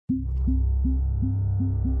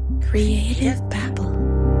Creative Babble.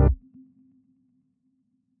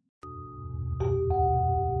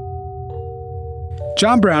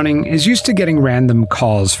 John Browning is used to getting random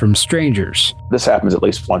calls from strangers. This happens at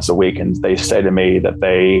least once a week, and they say to me that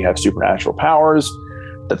they have supernatural powers,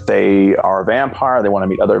 that they are a vampire, they want to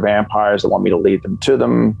meet other vampires, they want me to lead them to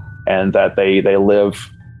them, and that they live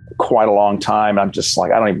quite a long time. I'm just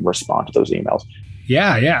like, I don't even respond to those emails.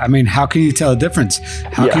 Yeah. I mean, how can you tell the difference?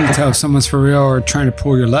 How can you tell if someone's for real or trying to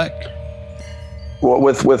pull your leg? Well,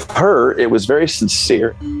 with her, it was very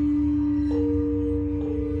sincere.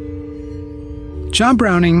 John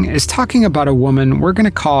Browning is talking about a woman we're going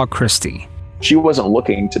to call Christy. She wasn't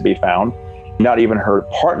looking to be found. Not even her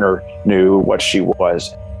partner knew what she was.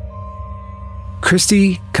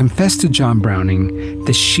 Christy confessed to John Browning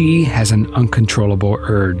that she has an uncontrollable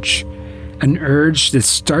urge. An urge that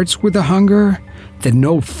starts with a hunger that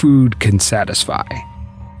no food can satisfy.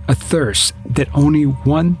 A thirst that only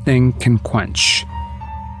one thing can quench.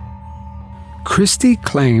 Christy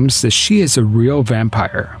claims that she is a real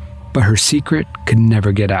vampire, but her secret could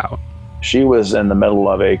never get out. She was in the middle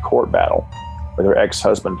of a court battle with her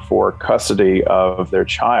ex-husband for custody of their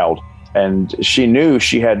child. And she knew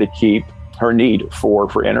she had to keep her need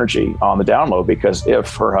for energy on the down low, because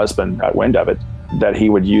if her husband got wind of it, that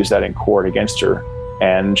he would use that in court against her.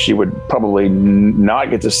 And she would probably not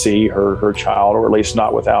get to see her child, or at least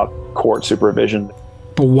not without court supervision.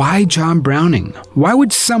 But why John Browning? Why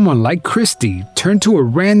would someone like Christy turn to a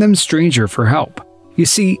random stranger for help? You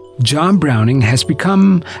see, John Browning has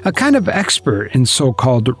become a kind of expert in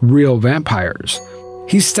so-called real vampires.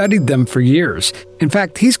 He's studied them for years. In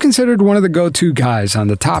fact, he's considered one of the go-to guys on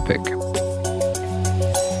the topic.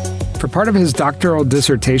 For part of his doctoral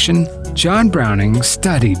dissertation, John Browning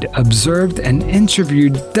studied, observed, and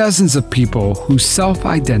interviewed dozens of people who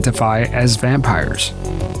self-identify as vampires.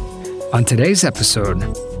 On today's episode,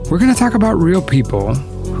 we're going to talk about real people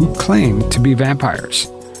who claim to be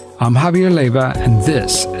vampires. I'm Javier Leiva, and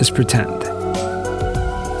this is Pretend.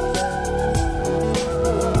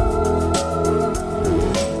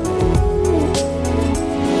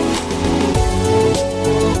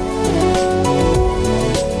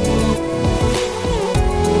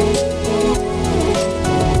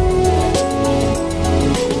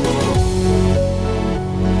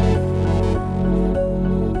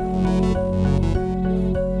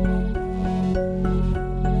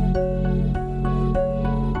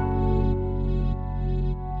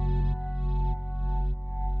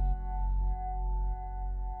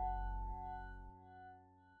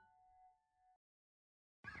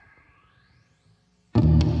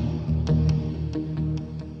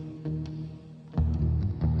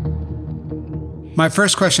 My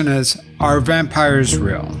first question is, are vampires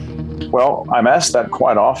real? Well, I'm asked that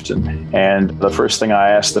quite often. And the first thing I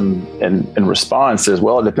ask them in response is,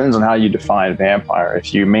 well, it depends on how you define vampire.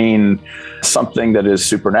 If you mean something that is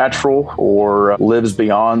supernatural or lives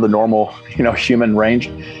beyond the normal, human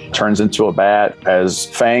range, turns into a bat, has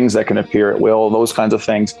fangs that can appear at will, those kinds of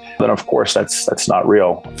things, then of course that's not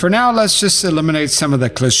real. For now, let's just eliminate some of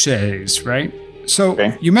the cliches, right? So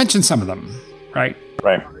You mentioned some of them, right?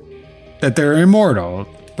 Right. That they're immortal,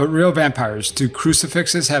 but real vampires, do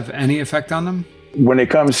crucifixes have any effect on them? When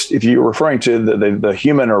it comes, if you're referring to the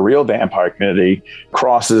human or real vampire community,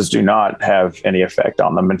 crosses do not have any effect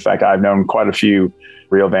on them. In fact, I've known quite a few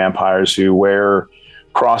real vampires who wear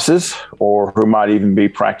crosses or who might even be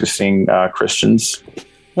practicing Christians.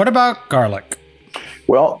 What about garlic?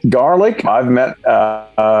 Well, garlic, I've met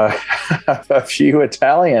a few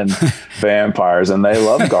Italian vampires, and they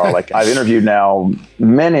love garlic. I've interviewed now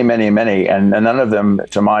many, and none of them,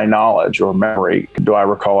 to my knowledge or memory, do I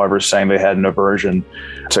recall ever saying they had an aversion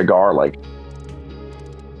to garlic.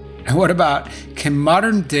 And what about, can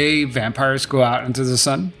modern day vampires go out into the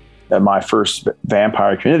sun? My first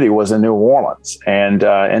vampire community was in New Orleans. And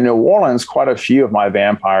in New Orleans, quite a few of my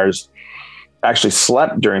vampires actually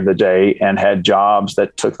slept during the day and had jobs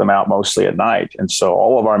that took them out mostly at night. And so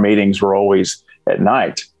all of our meetings were always at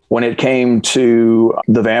night. When it came to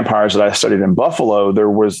the vampires that I studied in Buffalo,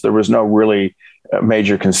 there was no really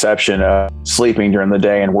major conception of sleeping during the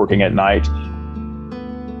day and working at night.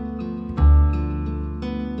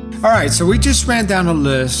 All right, so we just ran down a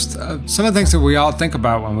list of some of the things that we all think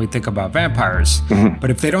about when we think about vampires. Mm-hmm.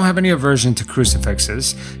 But if they don't have any aversion to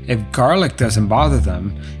crucifixes, if garlic doesn't bother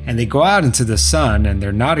them, and they go out into the sun and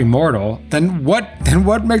they're not immortal, then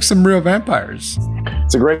what makes them real vampires?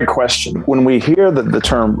 It's a great question. When we hear the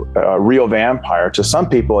term real vampire, to some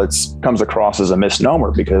people it comes across as a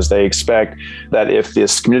misnomer because they expect that if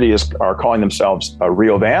this community are calling themselves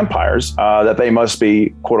real vampires, that they must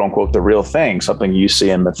be, quote unquote, the real thing, something you see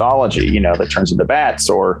in mythology, that turns into bats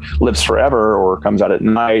or lives forever or comes out at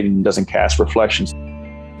night and doesn't cast reflections.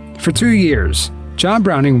 For 2 years, John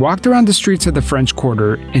Browning walked around the streets of the French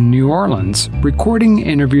Quarter in New Orleans, recording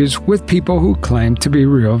interviews with people who claimed to be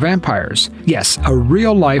real vampires. Yes, a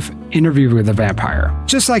real-life interview with a vampire,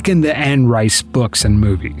 just like in the Anne Rice books and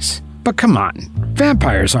movies. But come on,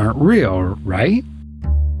 vampires aren't real, right?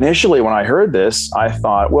 Initially, when I heard this, I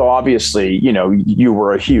thought, well, obviously, you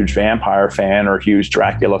were a huge vampire fan or a huge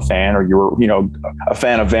Dracula fan, or you were, a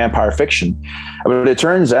fan of vampire fiction. But it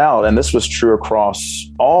turns out, and this was true across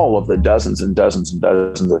all of the dozens and dozens and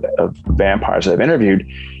dozens of vampires I've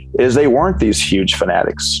interviewed, is they weren't these huge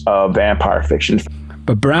fanatics of vampire fiction.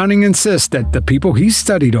 But Browning insists that the people he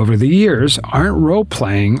studied over the years aren't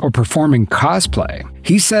role-playing or performing cosplay.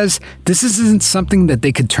 He says this isn't something that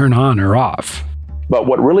they could turn on or off. But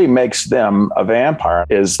what really makes them a vampire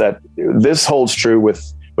is that this holds true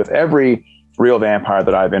with every real vampire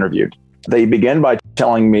that I've interviewed. They begin by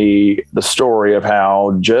telling me the story of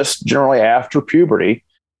how just generally after puberty,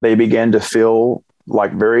 they begin to feel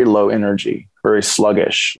like very low energy, very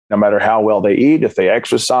sluggish, no matter how well they eat, if they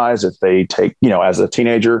exercise, if they take, as a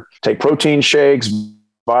teenager, take protein shakes,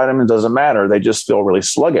 vitamins, doesn't matter. They just feel really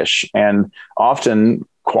sluggish. And often,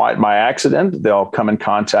 quite by accident, they'll come in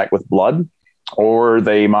contact with blood, or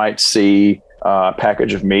they might see a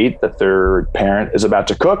package of meat that their parent is about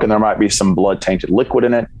to cook, and there might be some blood-tainted liquid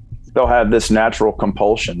in it. They'll have this natural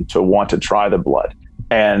compulsion to want to try the blood.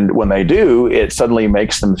 And when they do, it suddenly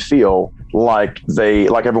makes them feel like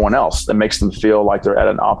everyone else. It makes them feel like they're at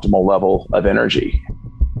an optimal level of energy.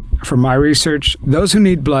 From my research, those who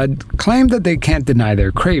need blood claim that they can't deny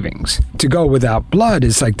their cravings. To go without blood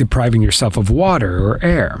is like depriving yourself of water or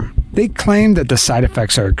air. They claim that the side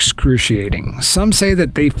effects are excruciating. Some say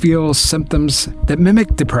that they feel symptoms that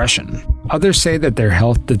mimic depression. Others say that their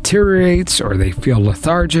health deteriorates or they feel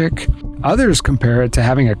lethargic. Others compare it to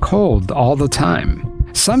having a cold all the time.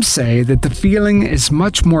 Some say that the feeling is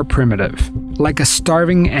much more primitive, like a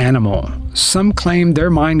starving animal. Some claim their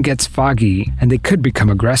mind gets foggy and they could become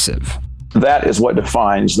aggressive. That is what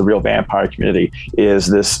defines the real vampire community, is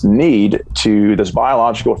this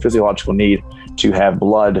biological, physiological need to have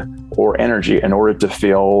blood or energy in order to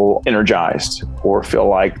feel energized or feel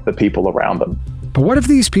like the people around them. But what if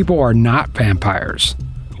these people are not vampires?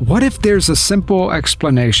 What if there's a simple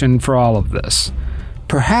explanation for all of this?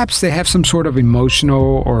 Perhaps they have some sort of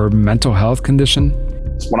emotional or mental health condition?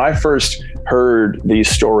 When I first heard these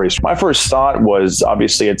stories, my first thought was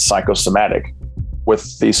obviously it's psychosomatic.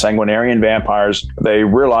 With these sanguinarian vampires, they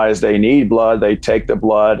realize they need blood, they take the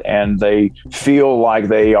blood, and they feel like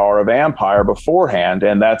they are a vampire beforehand,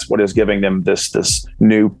 and that's what is giving them this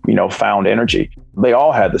new, found energy. They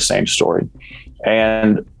all had the same story.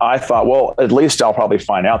 And I thought, well, at least I'll probably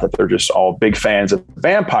find out that they're just all big fans of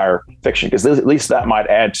vampire fiction, because at least that might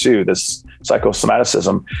add to this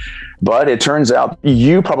psychosomaticism. But it turns out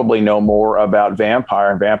you probably know more about vampire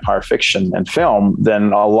and vampire fiction and film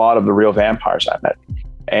than a lot of the real vampires I've met.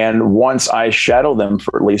 And once I shadowed them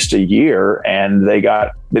for at least a year, and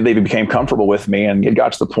they became comfortable with me, and it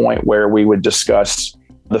got to the point where we would discuss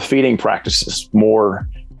the feeding practices more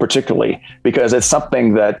particularly, because it's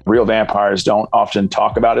something that real vampires don't often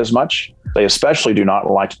talk about as much. They especially do not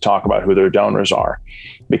like to talk about who their donors are,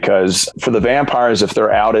 because for the vampires, if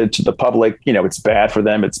they're outed to the public, it's bad for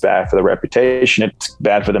them. It's bad for their reputation. It's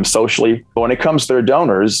bad for them socially. But when it comes to their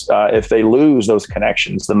donors, if they lose those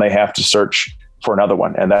connections, then they have to search for another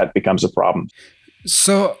one, and that becomes a problem.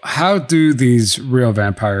 So how do these real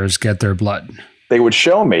vampires get their blood? They would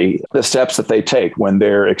show me the steps that they take when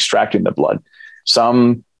they're extracting the blood.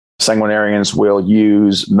 Some sanguinarians will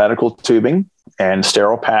use medical tubing and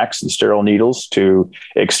sterile packs and sterile needles to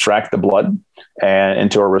extract the blood and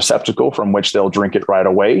into a receptacle from which they'll drink it right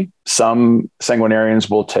away. Some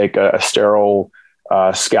sanguinarians will take a sterile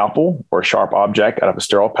scalpel or sharp object out of a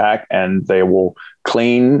sterile pack, and they will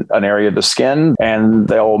clean an area of the skin, and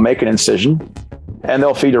they'll make an incision, and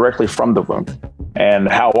they'll feed directly from the wound. And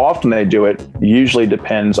how often they do it usually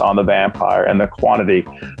depends on the vampire and the quantity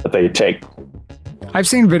that they take. I've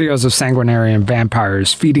seen videos of sanguinarian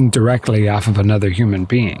vampires feeding directly off of another human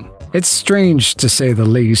being. It's strange to say the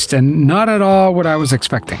least, and not at all what I was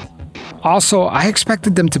expecting. Also, I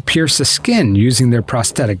expected them to pierce the skin using their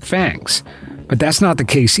prosthetic fangs. But that's not the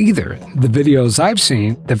case either. The videos I've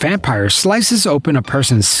seen, the vampire slices open a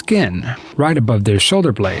person's skin right above their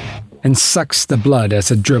shoulder blade. and sucks the blood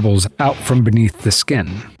as it dribbles out from beneath the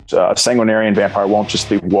skin. A sanguinarian vampire won't just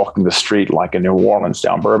be walking the street like in New Orleans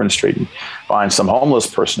down Bourbon Street and find some homeless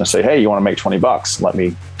person and say, hey, you want to make $20? Let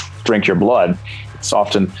me drink your blood. It's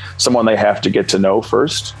often someone they have to get to know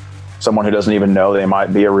first, someone who doesn't even know they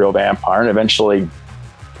might be a real vampire. And eventually,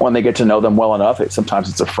 when they get to know them well enough, sometimes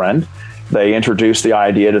it's a friend. They introduce the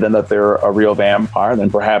idea to them that they're a real vampire. Then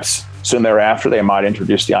perhaps soon thereafter, they might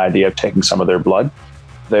introduce the idea of taking some of their blood.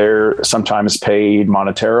 They're sometimes paid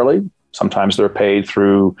monetarily. Sometimes they're paid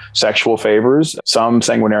through sexual favors. Some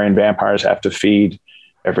sanguinarian vampires have to feed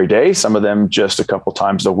every day, some of them just a couple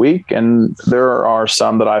times a week. And there are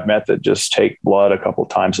some that I've met that just take blood a couple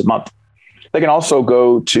times a month. They can also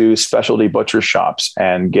go to specialty butcher shops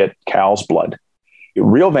and get cow's blood.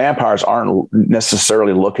 Real vampires aren't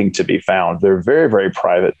necessarily looking to be found. They're very, very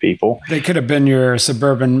private people. They could have been your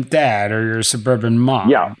suburban dad or your suburban mom.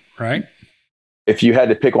 Yeah. Right? If you had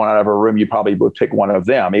to pick one out of a room, you probably would pick one of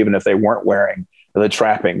them, even if they weren't wearing the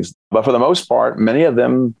trappings. But for the most part, many of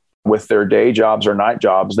them with their day jobs or night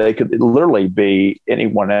jobs, they could literally be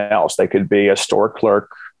anyone else. They could be a store clerk,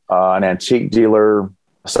 an antique dealer,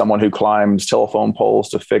 someone who climbs telephone poles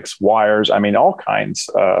to fix wires. I mean, all kinds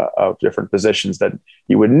of different positions that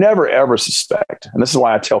you would never, ever suspect. And this is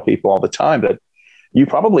why I tell people all the time that you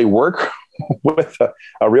probably work with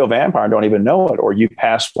a real vampire and don't even know it, or you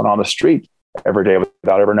pass one on the street every day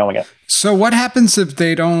without ever knowing it. So what happens if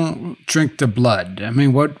they don't drink the blood? I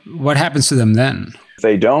mean, what happens to them then? If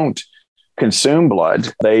they don't consume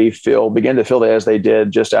blood, they begin to feel as they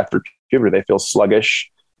did just after puberty. They feel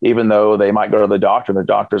sluggish, even though they might go to the doctor. The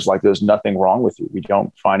doctor's like, there's nothing wrong with you. We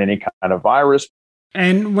don't find any kind of virus.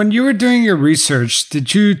 And when you were doing your research,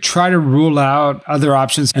 did you try to rule out other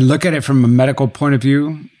options and look at it from a medical point of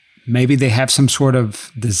view? Maybe they have some sort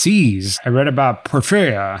of disease. I read about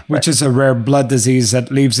porphyria, which is a rare blood disease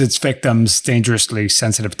that leaves its victims dangerously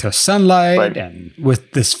sensitive to sunlight and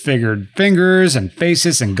with disfigured fingers and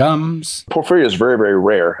faces and gums. Porphyria is very, very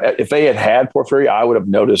rare. If they had porphyria, I would have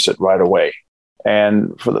noticed it right away.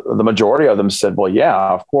 And for the majority of them said, well, yeah,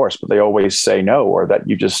 of course, but they always say no, or that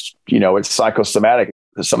it's psychosomatic.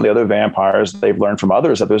 Some of the other vampires, they've learned from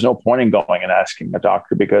others that there's no point in going and asking a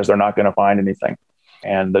doctor because they're not going to find anything.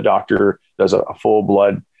 And the doctor does a full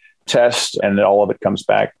blood test and all of it comes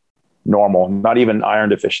back normal, not even iron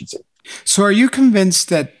deficiency. So are you convinced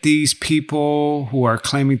that these people who are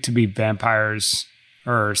claiming to be vampires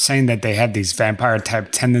or saying that they have these vampire type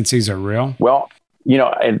tendencies are real? Well,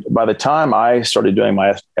 and by the time I started doing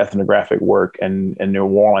my ethnographic work in New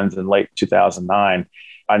Orleans in late 2009,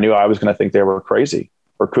 I knew I was going to think they were crazy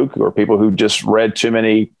or cuckoo or people who just read too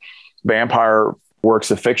many vampire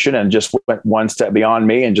works of fiction and just went one step beyond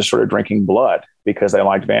me and just started drinking blood because they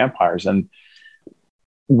liked vampires. And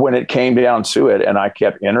when it came down to it, and I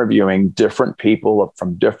kept interviewing different people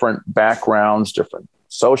from different backgrounds, different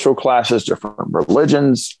social classes, different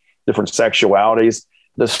religions, different sexualities,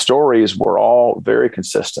 the stories were all very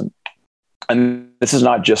consistent. And this is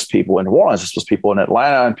not just people in New Orleans, this was people in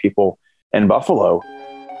Atlanta and people in Buffalo.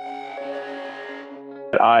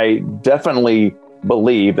 I definitely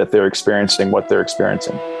believe that they're experiencing what they're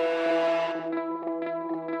experiencing.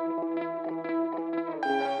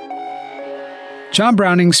 John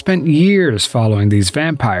Browning spent years following these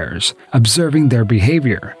vampires, observing their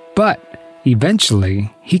behavior, but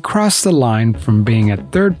eventually he crossed the line from being a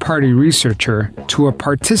third-party researcher to a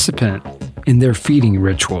participant in their feeding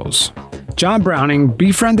rituals. John Browning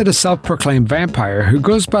befriended a self-proclaimed vampire who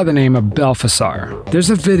goes by the name of Belfasar.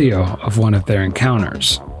 There's a video of one of their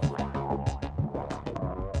encounters.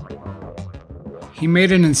 He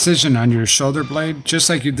made an incision on your shoulder blade, just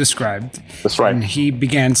like you described. That's right. And he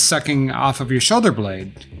began sucking off of your shoulder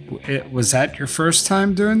blade. Was that your first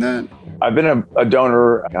time doing that? I've been a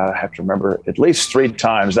donor, I have to remember, at least 3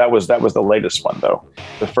 times. That was the latest one, though.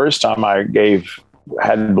 The first time I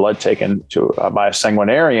had blood taken by a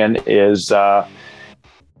sanguinarian is, I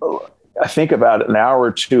think about an hour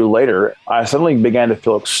or 2 later, I suddenly began to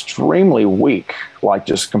feel extremely weak, like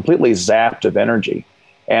just completely zapped of energy.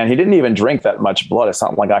 And he didn't even drink that much blood. It's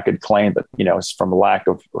not like I could claim that, it's from a lack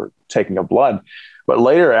of or taking of blood. But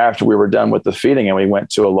later, after we were done with the feeding and we went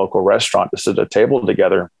to a local restaurant to sit at a table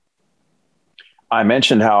together, I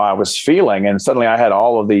mentioned how I was feeling. And suddenly I had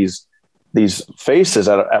all of these faces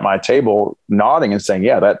at my table nodding and saying,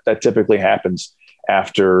 yeah, that typically happens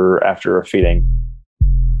after a feeding.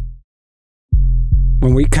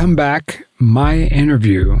 When we come back, my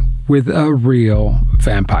interview with a real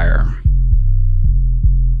vampire.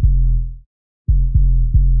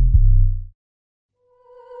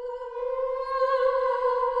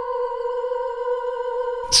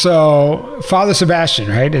 So, Father Sebastian,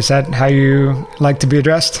 right? Is that how you like to be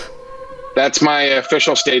addressed? That's my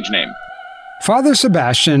official stage name. Father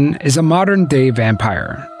Sebastian is a modern-day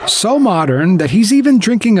vampire. So modern that he's even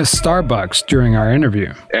drinking a Starbucks during our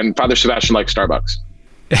interview. And Father Sebastian likes Starbucks.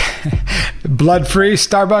 Blood-free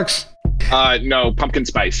Starbucks? No, pumpkin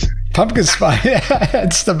spice. Pumpkin spice.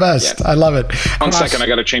 It's the best. Yeah. I love it. One second, I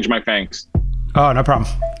got to change my fangs. Oh, no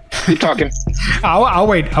problem. Keep talking. I'll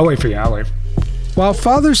wait. I'll wait for you. I'll wait. While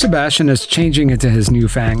Father Sebastian is changing into his new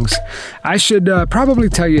fangs, I should probably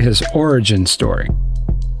tell you his origin story.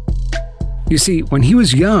 You see, when he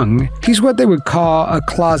was young, he's what they would call a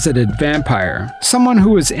closeted vampire. Someone who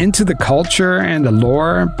was into the culture and the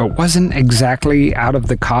lore, but wasn't exactly out of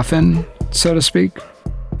the coffin, so to speak.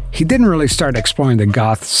 He didn't really start exploring the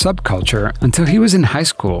goth subculture until he was in high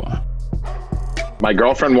school. My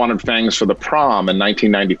girlfriend wanted fangs for the prom in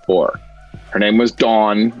 1994. Her name was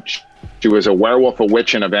Dawn. She was a werewolf, a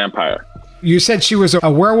witch, and a vampire. You said she was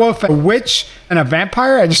a werewolf, a witch, and a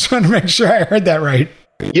vampire? I just want to make sure I heard that right.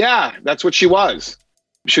 Yeah, that's what she was.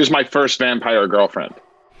 She was my first vampire girlfriend.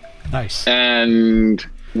 Nice. And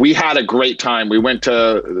we had a great time. We went to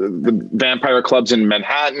the vampire clubs in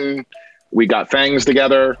Manhattan. We got fangs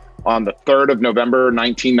together on the 3rd of November,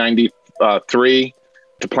 1993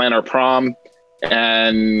 to plan our prom.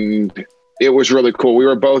 And it was really cool. We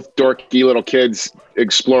were both dorky little kids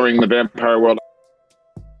exploring the vampire world.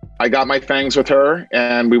 I got my fangs with her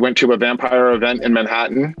and we went to a vampire event in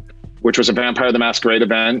Manhattan, which was a Vampire the Masquerade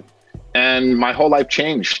event. And my whole life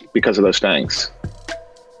changed because of those fangs.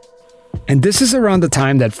 And this is around the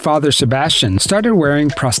time that Father Sebastian started wearing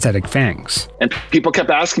prosthetic fangs. And people kept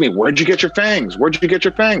asking me, where'd you get your fangs? Where'd you get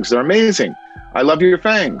your fangs? They're amazing. I love your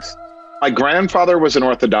fangs. My grandfather was an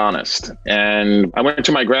orthodontist, and I went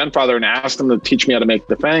to my grandfather and asked him to teach me how to make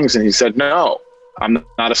the fangs. And he said, no, I'm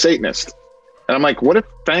not a Satanist. And I'm like, what do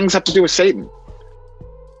fangs have to do with Satan?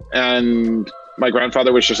 And my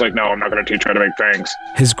grandfather was just like, no, I'm not going to teach you how to make fangs.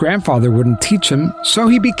 His grandfather wouldn't teach him, so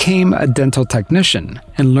he became a dental technician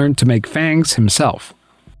and learned to make fangs himself.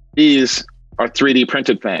 These are 3D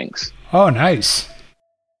printed fangs. Oh, nice.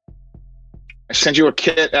 I send you a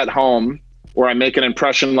kit at home where I make an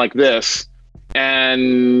impression like this,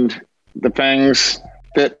 and the fangs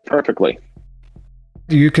fit perfectly.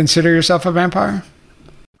 Do you consider yourself a vampire?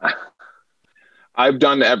 I've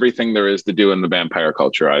done everything there is to do in the vampire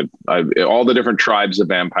culture. I've all the different tribes of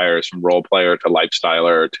vampires, from role player to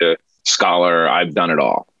lifestyler to scholar. I've done it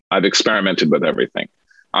all. I've experimented with everything.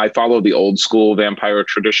 I follow the old school vampire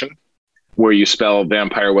tradition, where you spell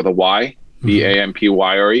vampire with a Y,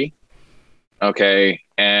 V-A-M-P-Y-R-E. Okay.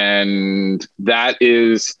 And that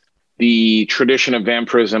is the tradition of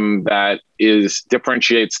vampirism that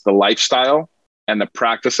differentiates the lifestyle and the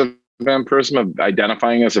practice of vampirism, of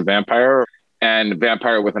identifying as a vampire. And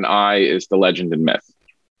vampire with an I is the legend and myth.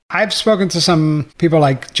 I've spoken to some people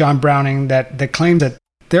like John Browning that claim that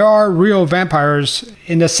there are real vampires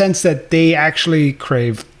in the sense that they actually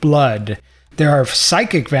crave blood. There are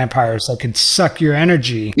psychic vampires that can suck your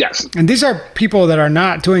energy. Yes. And these are people that are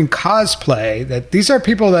not doing cosplay. That these are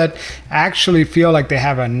people that actually feel like they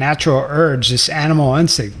have a natural urge, this animal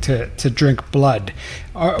instinct to drink blood.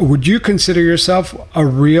 Would you consider yourself a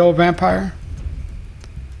real vampire?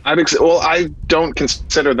 I don't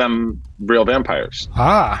consider them real vampires.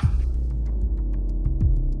 Ah.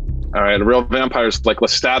 All right. A real vampire is like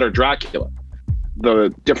Lestat or Dracula.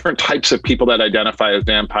 The different types of people that identify as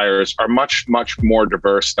vampires are much, much more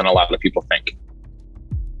diverse than a lot of people think.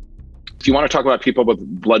 If you want to talk about people with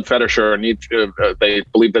blood fetish or they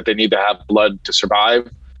believe that they need to have blood to survive,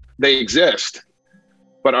 they exist.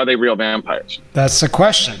 But are they real vampires? That's the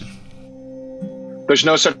question. There's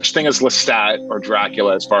no such thing as Lestat or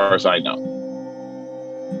Dracula as far as I know.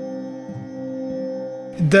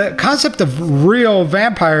 The concept of real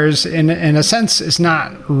vampires, in a sense, is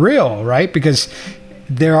not real, right? Because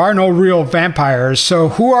there are no real vampires. So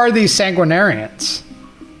who are these sanguinarians?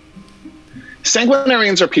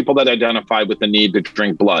 Sanguinarians are people that identify with the need to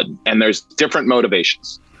drink blood, and there's different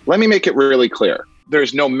motivations. Let me make it really clear.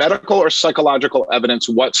 There's no medical or psychological evidence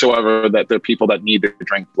whatsoever that there are people that need to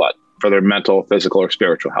drink blood for their mental, physical, or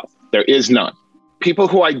spiritual health. There is none. People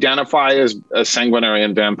who identify as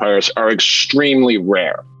sanguinarian vampires are extremely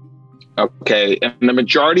rare. Okay. And the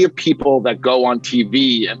majority of people that go on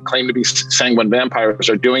TV and claim to be sanguine vampires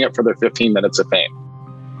are doing it for their 15 minutes of fame.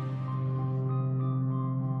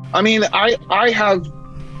 I mean, I have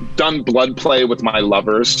done blood play with my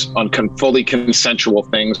lovers on fully consensual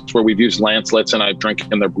things where we've used lancelets and I've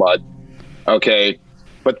drinking their blood. Okay.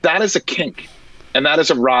 But that is a kink, and that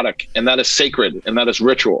is erotic, and that is sacred, and that is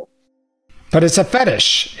ritual. But it's a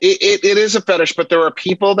fetish. It is a fetish, but there are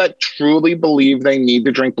people that truly believe they need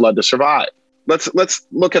to drink blood to survive. Let's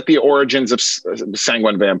look at the origins of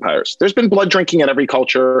sanguine vampires. There's been blood drinking in every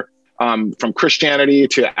culture, from Christianity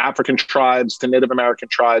to African tribes to Native American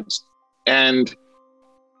tribes. And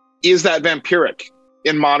is that vampiric?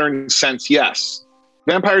 In modern sense, yes.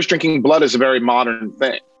 Vampires drinking blood is a very modern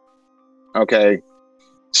thing. Okay.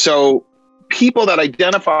 So people that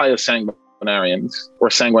identify as sanguinarians or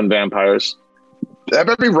sanguine vampires have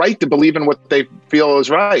every right to believe in what they feel is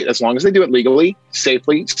right, as long as they do it legally,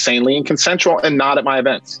 safely, sanely, and consensual, and not at my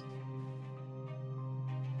events.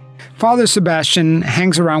 Father Sebastian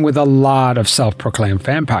hangs around with a lot of self-proclaimed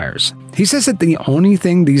vampires. He says that the only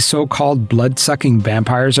thing these so-called blood-sucking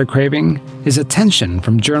vampires are craving is attention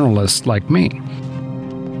from journalists like me.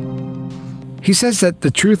 He says that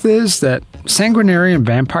the truth is that sanguinarian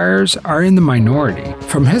vampires are in the minority.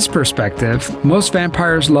 From his perspective, most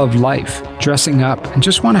vampires love life, dressing up, and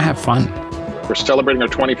just want to have fun. We're celebrating our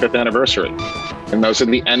 25th anniversary, and those are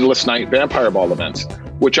the Endless Night Vampire Ball events,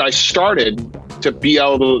 which I started to be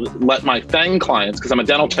able to let my FANG clients, because I'm a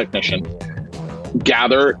dental technician,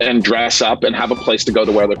 gather and dress up and have a place to go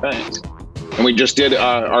to wear their fangs. And we just did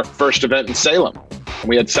our first event in Salem, and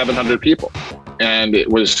we had 700 people. And it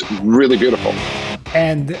was really beautiful.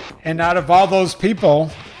 And out of all those people,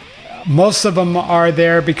 most of them are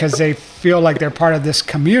there because they feel like they're part of this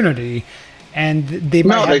community, and they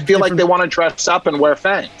feel like they want to dress up and wear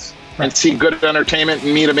fangs, right, and see good entertainment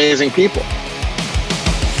and meet amazing people.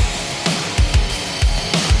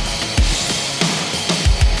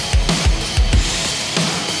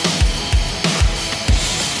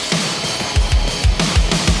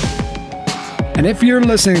 And if you're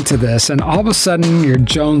listening to this and all of a sudden you're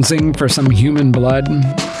jonesing for some human blood,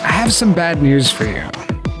 I have some bad news for you.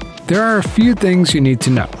 There are a few things you need to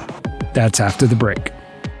know. That's after the break.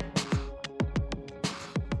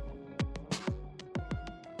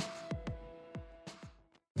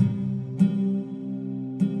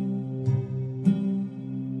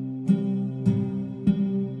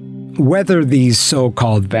 Whether these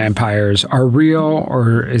so-called vampires are real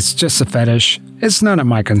or it's just a fetish, it's none of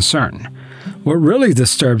my concern. What really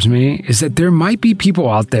disturbs me is that there might be people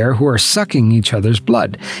out there who are sucking each other's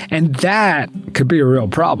blood, and that could be a real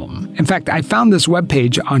problem. In fact, I found this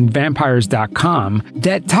webpage on vampires.com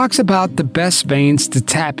that talks about the best veins to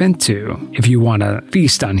tap into if you want to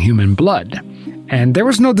feast on human blood. And there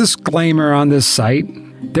was no disclaimer on this site.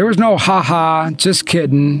 There was no haha, just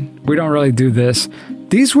kidding, we don't really do this.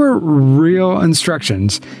 These were real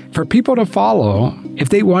instructions for people to follow if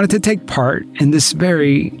they wanted to take part in this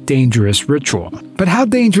very dangerous ritual. But how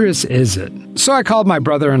dangerous is it? So I called my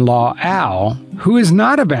brother-in-law, Al, who is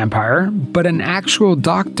not a vampire, but an actual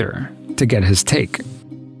doctor, to get his take.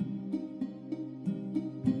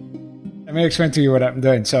 Let me explain to you what I'm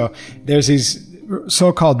doing. So there's these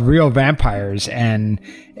so-called real vampires, and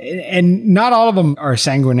not all of them are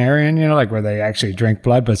sanguinarian, like where they actually drink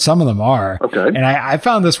blood, but some of them are. Okay. And I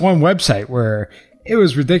found this one website where it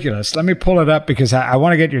was ridiculous. Let me pull it up because I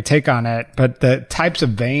want to get your take on it. But the types of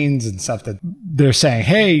veins and stuff that they're saying,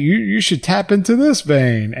 hey, you should tap into this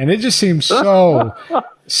vein. And it just seems so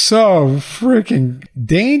freaking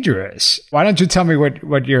dangerous. Why don't you tell me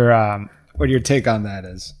what your take on that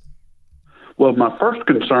is? Well, my first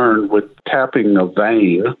concern with tapping a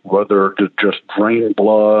vein, whether to just drain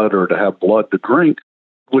blood or to have blood to drink,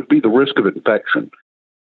 would be the risk of infection.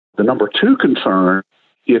 The number two concern,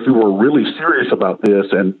 if you were really serious about this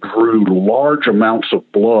and drew large amounts of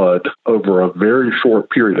blood over a very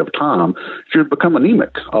short period of time, you'd become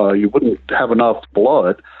anemic. You wouldn't have enough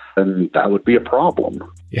blood, and that would be a problem.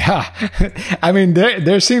 Yeah. I mean,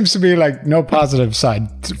 there seems to be like no positive side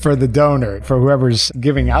for the donor, for whoever's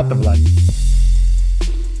giving out the blood.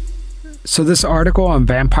 So this article on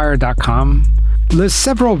vampire.com lists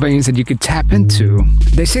several veins that you could tap into.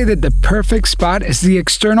 They say that the perfect spot is the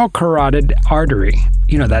external carotid artery.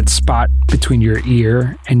 That spot between your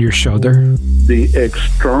ear and your shoulder. The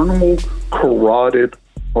external carotid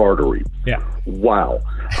artery. Yeah. Wow.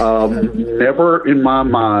 Never in my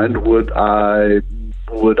mind would I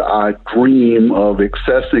dream of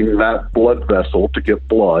accessing that blood vessel to get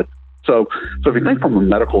blood. So if you think from a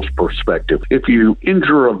medical perspective, if you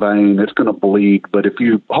injure a vein, it's going to bleed, but if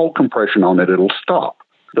you hold compression on it, it'll stop.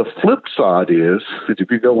 The flip side is if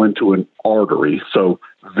you go into an artery, so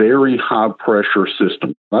very high pressure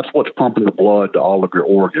system, that's what's pumping the blood to all of your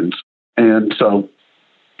organs. And so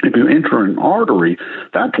If you enter an artery,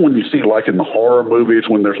 that's when you see, like in the horror movies,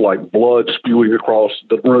 when there's like blood spewing across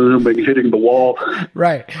the room and hitting the wall.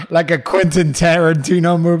 Right. Like a Quentin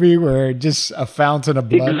Tarantino movie where just a fountain of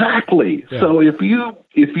blood. Exactly. Yeah. So if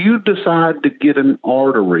you decide to get an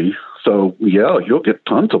artery, so yeah, you'll get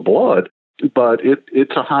tons of blood, but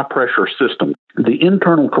it's a high pressure system. The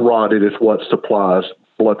internal carotid is what supplies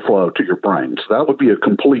blood flow to your brain. So that would be a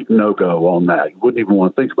complete no-go on that. You wouldn't even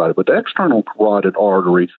want to think about it. But the external carotid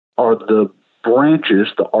artery are the branches,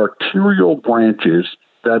 the arterial branches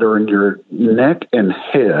that are in your neck and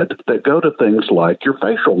head that go to things like your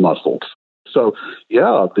facial muscles. So,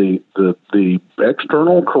 yeah, the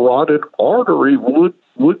external carotid artery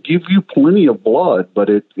would give you plenty of blood, but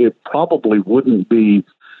it probably wouldn't be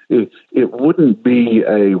it wouldn't be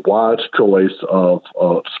a wise choice of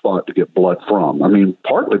a spot to get blood from. I mean,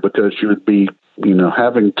 partly because you would be,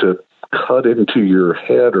 having to cut into your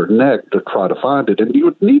head or neck to try to find it. And you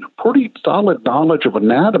would need a pretty solid knowledge of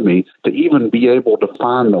anatomy to even be able to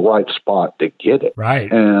find the right spot to get it.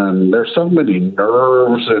 Right. And there's so many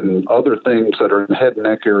nerves and other things that are in the head and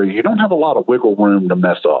neck area. You don't have a lot of wiggle room to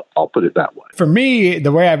mess up. I'll put it that way. For me,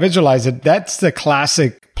 the way I visualize it, that's the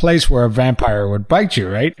classic place where a vampire would bite you,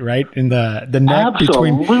 right? Right in the neck.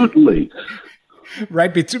 Absolutely.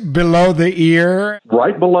 Right below the ear.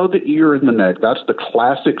 Right below the ear and the neck. That's the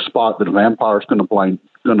classic spot that a vampire is going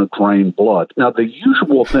to drain blood. Now, the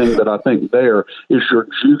usual thing that I think there is your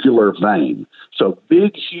jugular vein. So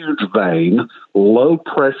big, huge vein, low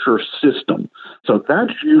pressure system. So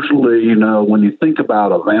that's usually, when you think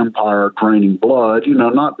about a vampire draining blood,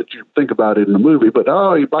 not that you think about it in the movie, but,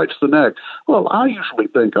 he bites the neck. Well, I usually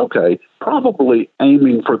think, okay, probably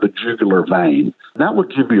aiming for the jugular vein. That would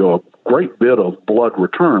give you a great bit of blood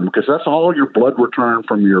return, because that's all your blood return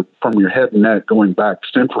from your head and neck going back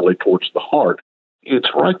centrally towards the heart. It's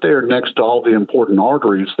right there next to all the important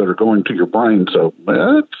arteries that are going to your brain. So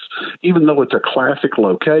even though it's a classic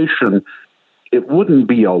location, it wouldn't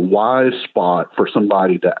be a wise spot for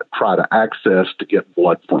somebody to try to access to get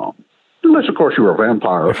blood from. Unless, of course, you were a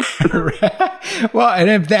vampire. Well,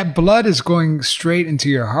 and if that blood is going straight into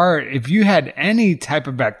your heart, if you had any type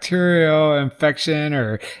of bacterial infection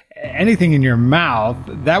or anything in your mouth,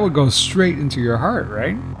 that would go straight into your heart,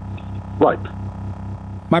 right? Right.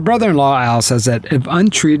 My brother-in-law, Al, says that if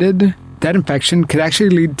untreated, that infection could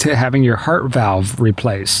actually lead to having your heart valve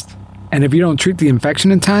replaced. And if you don't treat the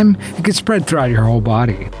infection in time, it could spread throughout your whole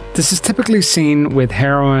body. This is typically seen with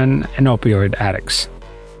heroin and opioid addicts.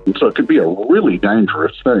 So it could be a really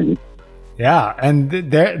dangerous thing. Yeah, and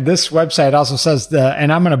this website also says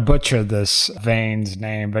and I'm going to butcher this vein's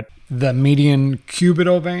name, but the median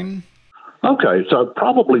cubital vein. Okay, so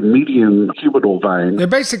probably median cubital vein. They're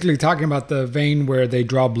basically talking about the vein where they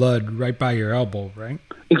draw blood right by your elbow, right?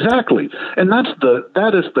 Exactly, and that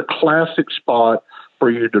is the classic spot for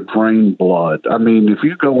you to drain blood. I mean, if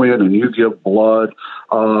you go in and you give blood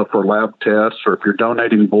for lab tests, or if you're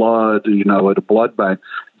donating blood, at a blood bank,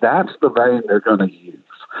 that's the vein they're going to use.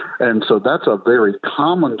 And so that's a very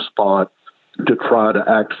common spot to try to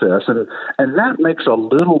access. And that makes a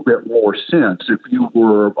little bit more sense if you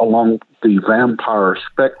were along the vampire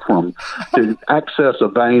spectrum. To access a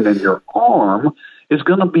vein in your arm is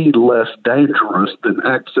going to be less dangerous than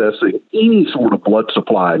accessing any sort of blood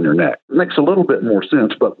supply in your neck. It makes a little bit more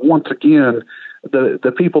sense. But once again,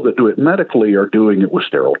 the people that do it medically are doing it with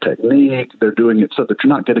sterile technique. They're doing it so that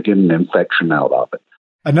you're not going to get an infection out of it.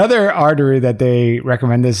 Another artery that they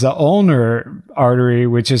recommend is the ulnar artery,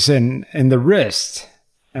 which is in the wrist,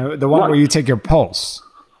 the one where you take your pulse.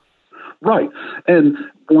 Right. And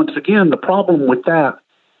once again, the problem with that,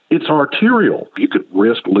 it's arterial. You could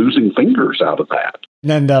risk losing fingers out of that.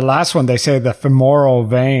 And then the last one, they say the femoral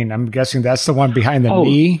vein. I'm guessing that's the one behind the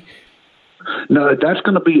knee. No, that's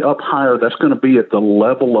going to be up higher. That's going to be at the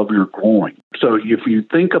level of your groin. So if you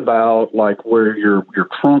think about like where your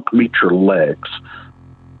trunk meets your legs.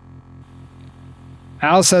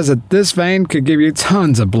 Al says that this vein could give you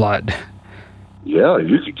tons of blood. Yeah,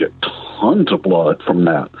 you could get tons of blood from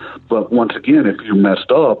that. But once again, if you messed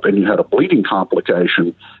up and you had a bleeding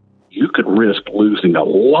complication, you could risk losing a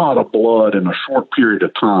lot of blood in a short period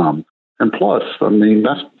of time. And plus, I mean,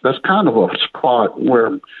 that's kind of a spot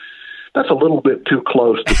where that's a little bit too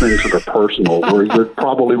close to things that are personal, where you'd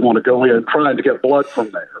probably want to go in trying to get blood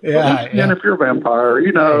from there. And if you're a vampire,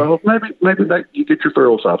 maybe that you get your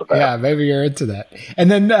thrills out of that. Yeah, maybe you're into that.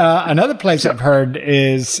 And then another place I've heard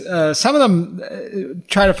is some of them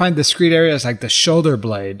try to find discrete areas like the shoulder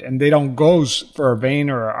blade, and they don't go for a vein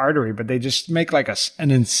or an artery, but they just make like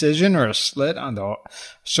an incision or a slit on the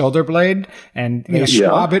shoulder blade, and they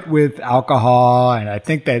swab it with alcohol. And I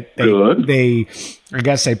think that they I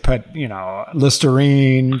guess they put,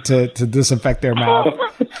 Listerine to disinfect their mouth.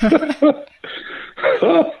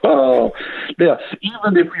 Yeah,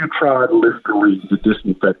 even if you tried Listerine to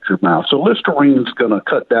disinfect your mouth. So Listerine's going to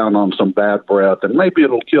cut down on some bad breath, and maybe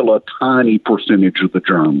it'll kill a tiny percentage of the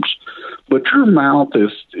germs. But your mouth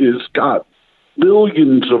is got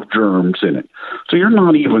billions of germs in it. So you're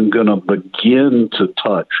not even going to begin to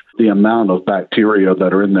touch the amount of bacteria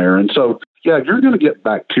that are in there. And so, yeah, you're going to get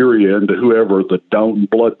bacteria into whoever the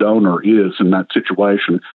blood donor is in that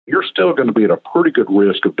situation. You're still going to be at a pretty good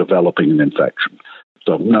risk of developing an infection.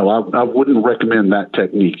 So, no, I wouldn't recommend that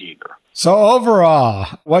technique either. So overall,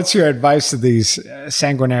 what's your advice to these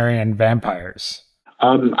sanguinarian vampires?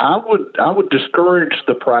 I would discourage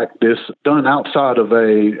the practice done outside of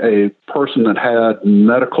a person that had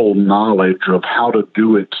medical knowledge of how to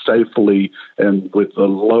do it safely and with a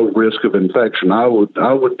low risk of infection. I would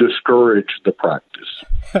discourage the practice.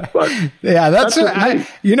 But yeah, that's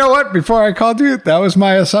you know what? Before I called you, that was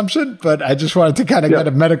my assumption, but I just wanted to kind of get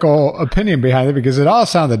a medical opinion behind it because it all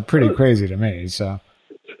sounded pretty crazy to me. So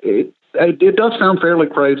it does sound fairly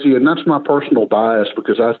crazy, and that's my personal bias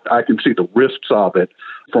because I can see the risks of it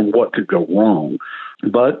from what could go wrong.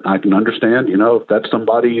 But I can understand, if that's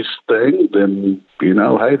somebody's thing, then,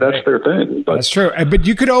 hey, that's their thing. But that's true. But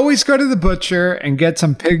you could always go to the butcher and get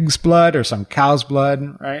some pig's blood or some cow's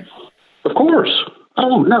blood, right? Of course.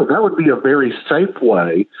 Oh, no, that would be a very safe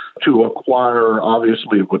way to acquire.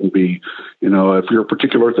 Obviously, it wouldn't be, if your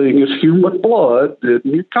particular thing is human blood,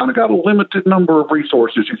 you kind of got a limited number of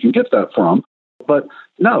resources you can get that from. But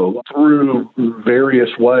no, through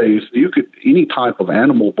various ways, any type of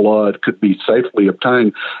animal blood could be safely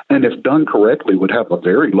obtained, and if done correctly, would have a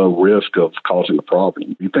very low risk of causing a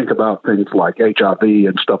problem. You think about things like HIV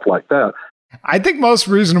and stuff like that. I think most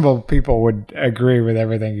reasonable people would agree with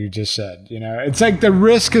everything you just said. It's like the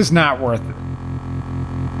risk is not worth it.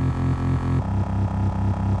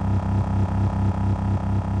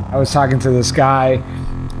 I was talking to this guy,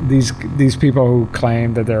 these people who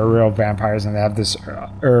claim that they're real vampires and they have this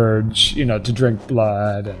urge, to drink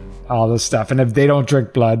blood and all this stuff. And if they don't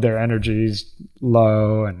drink blood, their energy's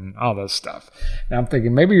low and all this stuff. And I'm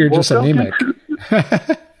thinking maybe you're just anemic.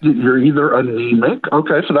 You're either anemic.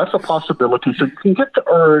 Okay, so that's a possibility. So you can get the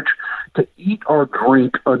urge to eat or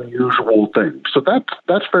drink unusual things. So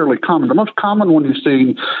that's fairly common. The most common one you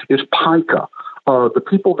see is pica. The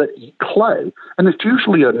people that eat clay, and it's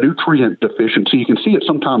usually a nutrient deficiency. You can see it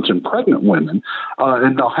sometimes in pregnant women,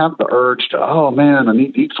 and they'll have the urge to, oh man, I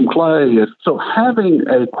need to eat some clay. So having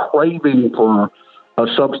a craving for a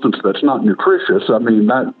substance that's not nutritious, I mean,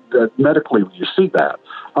 that medically you see that.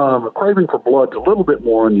 A craving for blood is a little bit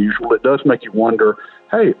more unusual. It does make you wonder,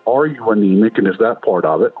 hey, are you anemic, and is that part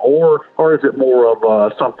of it? Or is it more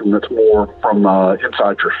of something that's more from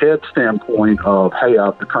inside your head standpoint of, hey,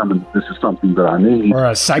 I've determined this is something that I need. Or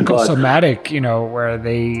a psychosomatic, where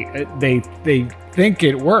they think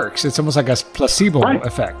it works. It's almost like a placebo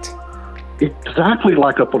effect. Exactly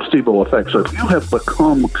like a placebo effect. So if you have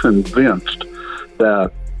become convinced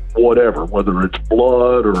that whatever, whether it's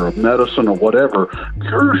blood or a medicine or whatever,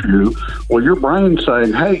 cures you, well, your brain's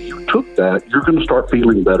saying, hey, you took that, you're going to start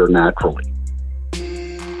feeling better naturally.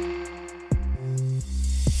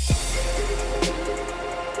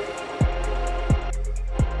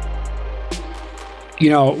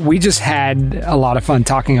 We just had a lot of fun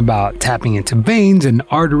talking about tapping into veins and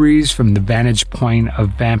arteries from the vantage point of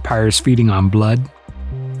vampires feeding on blood.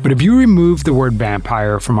 But if you remove the word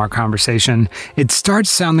vampire from our conversation, it starts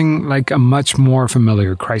sounding like a much more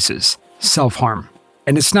familiar crisis: self-harm.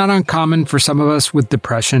 And it's not uncommon for some of us with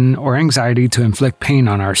depression or anxiety to inflict pain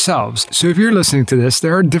on ourselves. So if you're listening to this,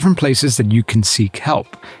 there are different places that you can seek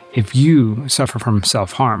help if you suffer from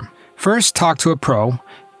self-harm. First, talk to a pro.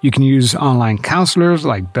 You can use online counselors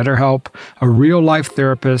like BetterHelp, a real-life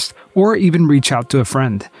therapist, or even reach out to a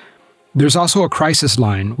friend. There's also a crisis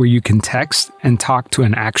line where you can text and talk to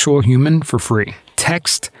an actual human for free.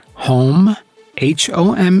 Text HOME, HOME,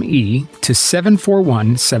 to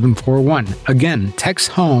 741-741. Again, text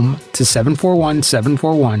HOME to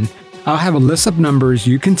 741-741. I'll have a list of numbers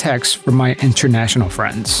you can text for my international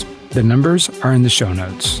friends. The numbers are in the show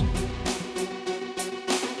notes.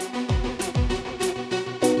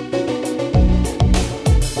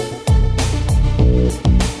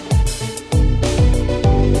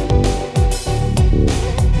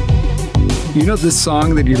 You know, this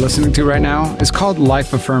song that you're listening to right now is called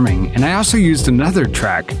Life Affirming, and I also used another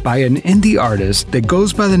track by an indie artist that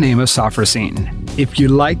goes by the name of Sophrosine. If you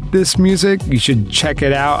like this music, you should check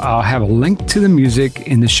it out. I'll have a link to the music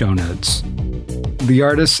in the show notes. The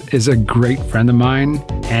artist is a great friend of mine,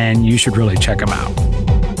 and you should really check him out.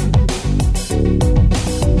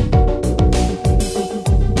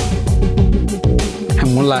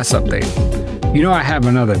 And one last update. You know, I have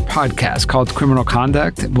another podcast called Criminal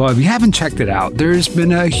Conduct. Well, if you haven't checked it out, there's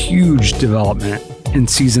been a huge development in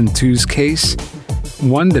Season 2's case,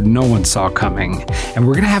 one that no one saw coming. And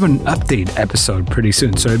we're going to have an update episode pretty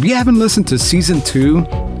soon. So if you haven't listened to Season 2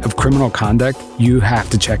 of Criminal Conduct, you have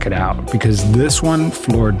to check it out because this one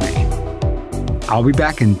floored me. I'll be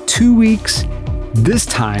back in 2 weeks, this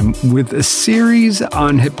time with a series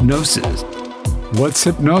on hypnosis. What's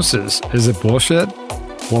hypnosis? Is it bullshit?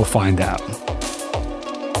 We'll find out.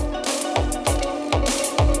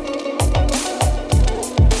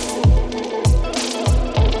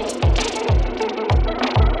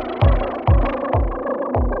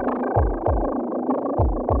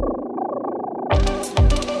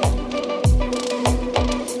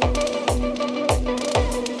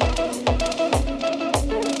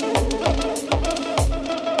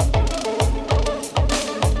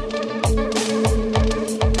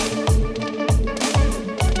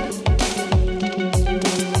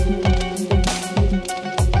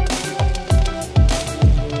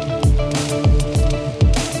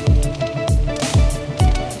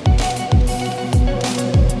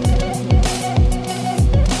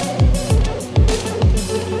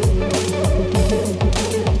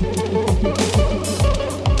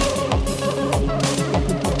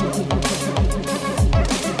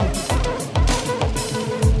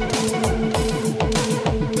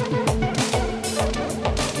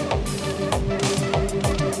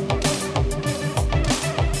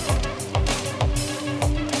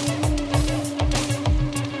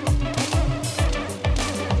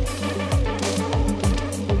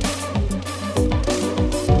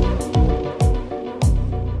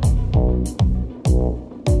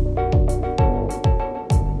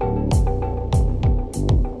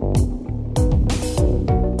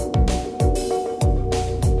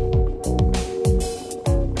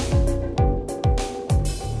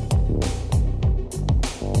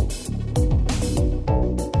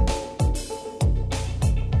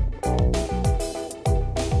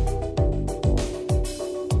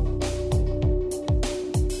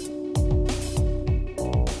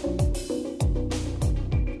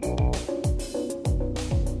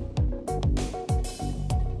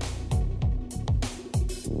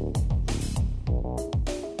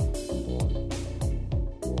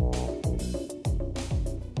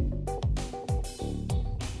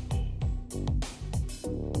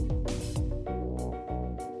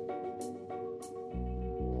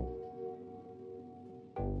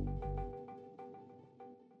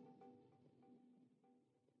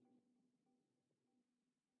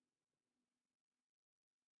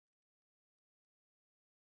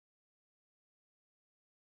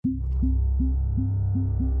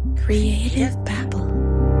 Creative Back.